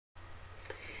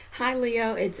Hi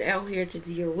Leo, it's Elle here to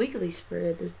do your weekly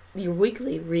spread, your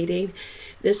weekly reading.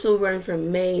 This will run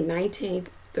from May 19th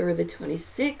through the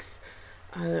 26th.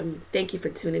 Thank you for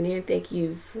tuning in. Thank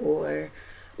you for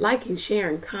liking,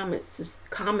 sharing,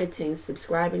 commenting,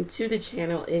 subscribing to the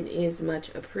channel. It is much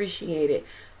appreciated.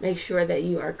 Make sure that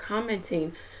you are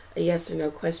commenting a yes or no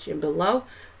question below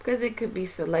because it could be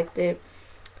selected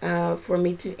for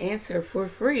me to answer for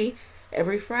free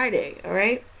every Friday. All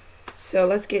right, so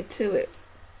let's get to it.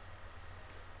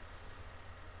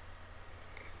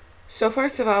 So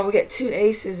first of all, we got two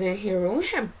aces in here. We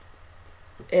have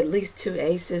at least two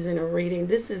aces in a reading.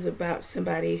 This is about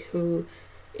somebody who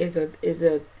is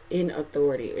in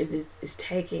authority, is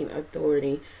taking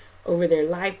authority over their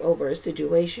life, over a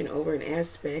situation, over an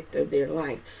aspect of their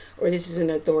life, or this is an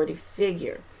authority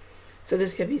figure. So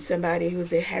this could be somebody who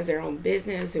has their own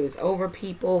business, who is over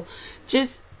people,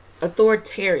 just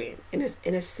authoritarian in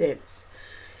a sense.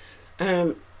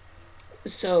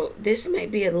 So this may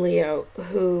be a Leo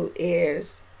who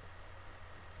is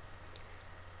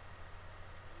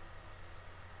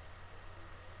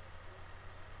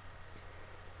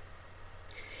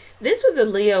this was a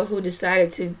Leo who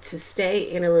decided to stay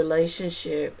in a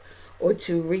relationship or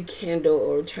to rekindle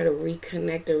or try to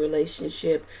reconnect a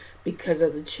relationship because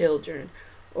of the children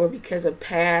or because of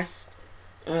past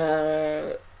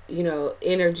energy,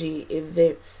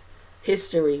 events,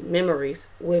 history, memories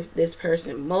with this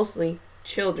person, mostly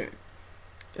children,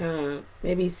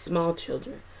 maybe small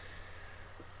children,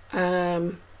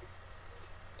 or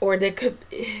they could,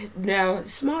 now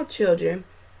small children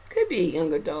could be a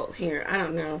young adult here, I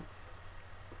don't know.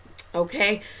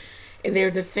 Okay, and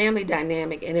there's a family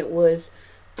dynamic, and it was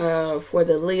for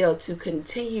the Leo to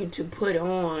continue to put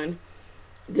on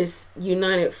this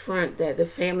united front that the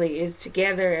family is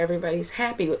together, everybody's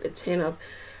happy with the 10 of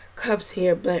Cups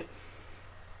here, but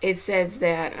it says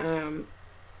that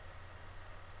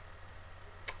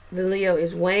the Leo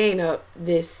is weighing up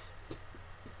this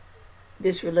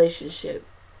relationship.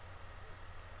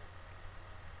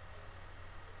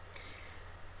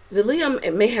 The Leo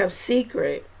may have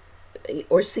secrets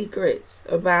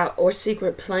about, or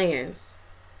secret plans.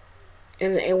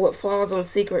 And what falls on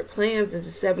secret plans is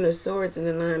the 7 of Swords and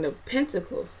the 9 of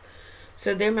Pentacles.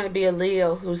 So there might be a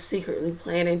Leo who's secretly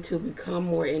planning to become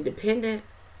more independent,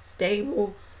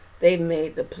 stable. They've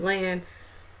made the plan.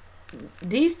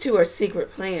 These two are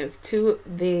secret plans.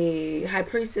 The High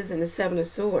Priestess and the 7 of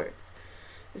Swords.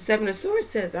 The 7 of Swords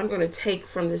says, I'm going to take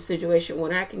from this situation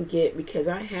what I can get because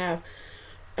I have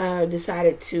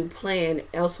decided to plan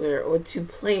elsewhere or to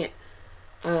plant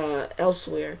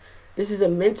elsewhere. This is a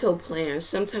mental plan.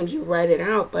 Sometimes you write it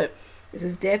out, but this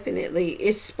is definitely,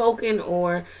 it's spoken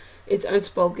or it's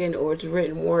unspoken or it's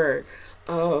written word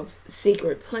of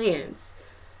secret plans.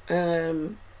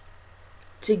 To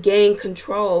gain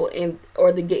control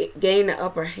or gain the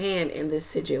upper hand in this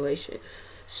situation.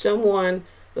 Someone,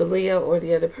 the Leo or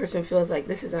the other person, feels like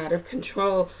this is out of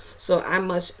control, so I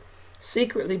must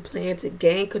secretly plan to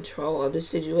gain control of the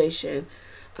situation,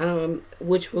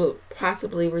 which will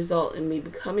possibly result in me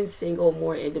becoming single,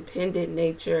 more independent in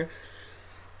nature,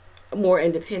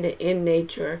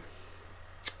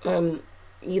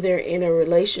 either in a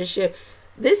relationship.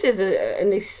 This is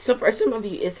for some of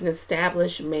you, it's an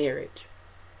established marriage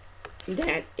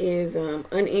that is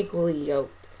unequally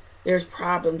yoked. There's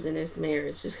problems in this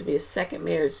marriage. This could be a second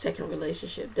marriage, second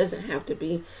relationship. Doesn't have to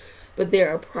be, but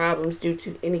there are problems due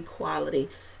to inequality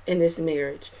in this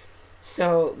marriage.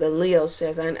 So the Leo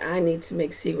says, I need to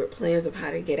make secret plans of how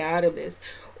to get out of this.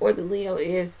 Or the Leo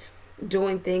is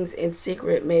doing things in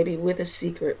secret, maybe with a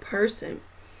secret person.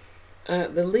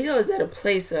 The Leo is at a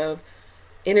place of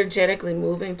energetically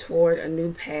moving toward a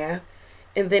new path,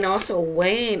 and then also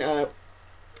weighing up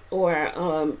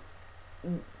or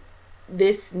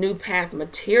this new path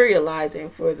materializing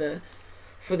for the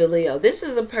Leo. This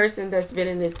is a person that's been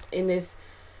in this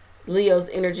Leo's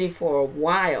energy for a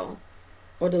while,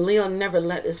 or the Leo never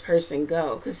let this person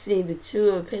go. Because see, the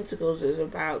 2 of Pentacles is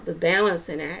about the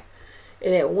balancing act,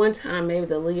 and at one time maybe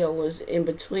the Leo was in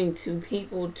between two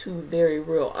people, two very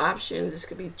real options. This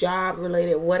could be job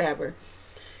related, whatever.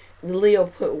 The Leo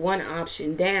put one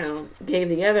option down, gave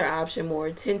the other option more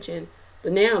attention,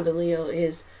 but now the Leo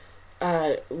is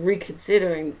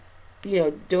reconsidering,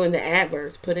 doing the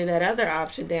adverse, putting that other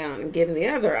option down and giving the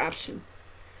other option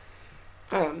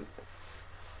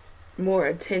more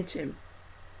attention.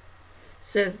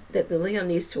 Says that the Leo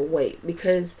needs to wait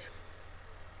because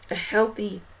a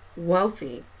healthy,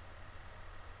 wealthy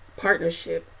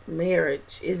partnership,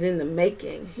 marriage is in the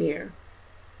making here.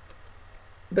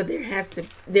 But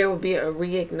there will be a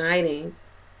reigniting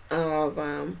of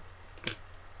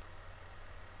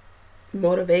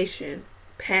motivation,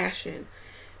 passion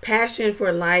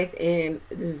for life, and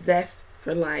zest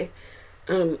for life.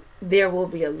 There will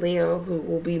be a Leo who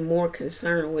will be more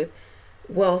concerned with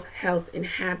wealth, health, and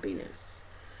happiness.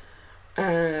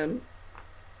 There's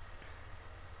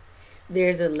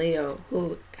a Leo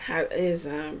who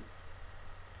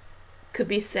could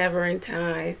be severing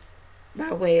ties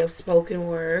by way of spoken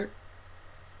word,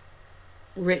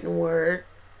 written word,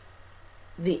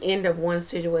 the end of one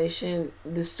situation,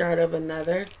 the start of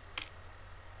another.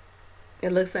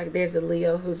 It looks like there's a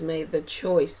Leo who's made the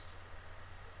choice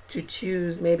to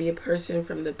choose maybe a person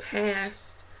from the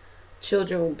past.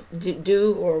 Children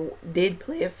do or did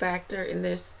play a factor in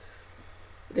this.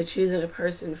 They're choosing a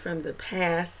person from the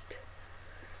past.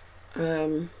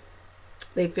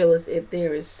 They feel as if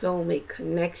there is soulmate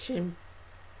connection.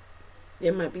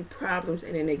 There might be problems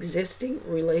in an existing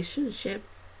relationship.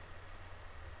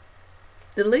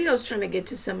 The Leo's trying to get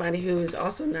to somebody who is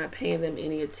also not paying them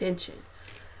any attention.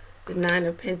 The Nine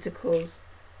of Pentacles,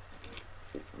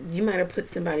 you might have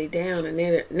put somebody down and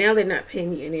now they're not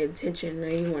paying you any attention. Now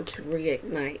you want to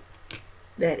reignite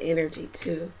that energy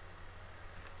too.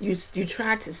 You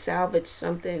try to salvage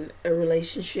something, a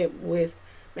relationship with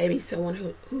maybe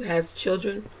someone who has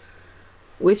children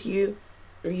with you,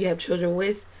 or you have children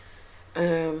with.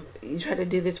 You try to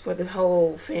do this for the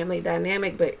whole family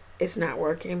dynamic, but it's not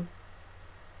working.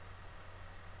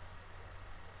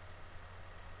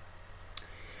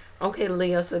 Okay,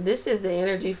 Leo, so this is the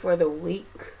energy for the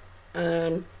week.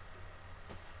 Yeah,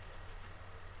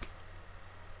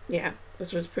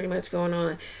 this was pretty much going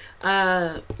on.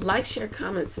 Like, share,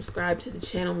 comment, subscribe to the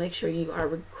channel. Make sure you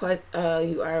are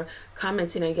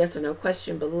commenting a yes or no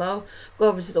question below. Go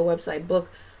over to the website, book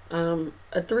a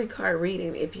 3-card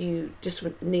reading if you just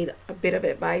need a bit of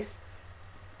advice.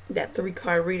 That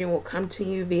 3-card reading will come to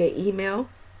you via email.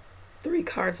 3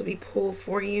 cards will be pulled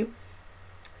for you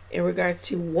in regards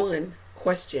to one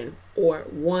question or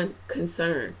one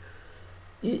concern.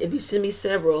 If you send me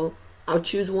several, I'll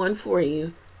choose one for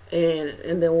you,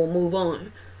 and then we'll move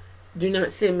on. Do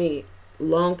not send me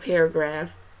long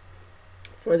paragraph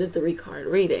for the 3-card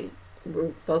reading.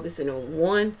 We're focusing on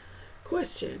one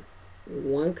question,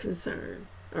 one concern.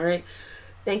 All right.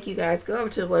 Thank you guys. Go over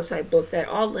to the website, book that.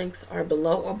 All links are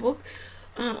below. Or book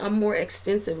a more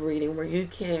extensive reading where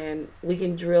we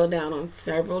can drill down on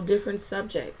several different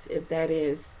subjects if that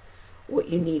is what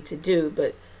you need to do.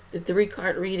 But the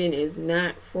 3-card reading is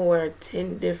not for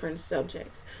 10 different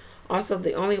subjects. Also,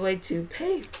 the only way to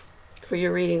pay for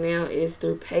your reading now is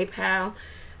through PayPal.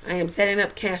 I am setting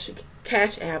up Cash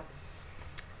App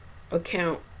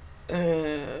account,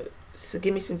 so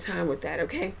give me some time with that,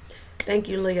 okay? Thank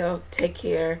you, Leo. Take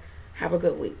care. Have a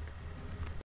good week.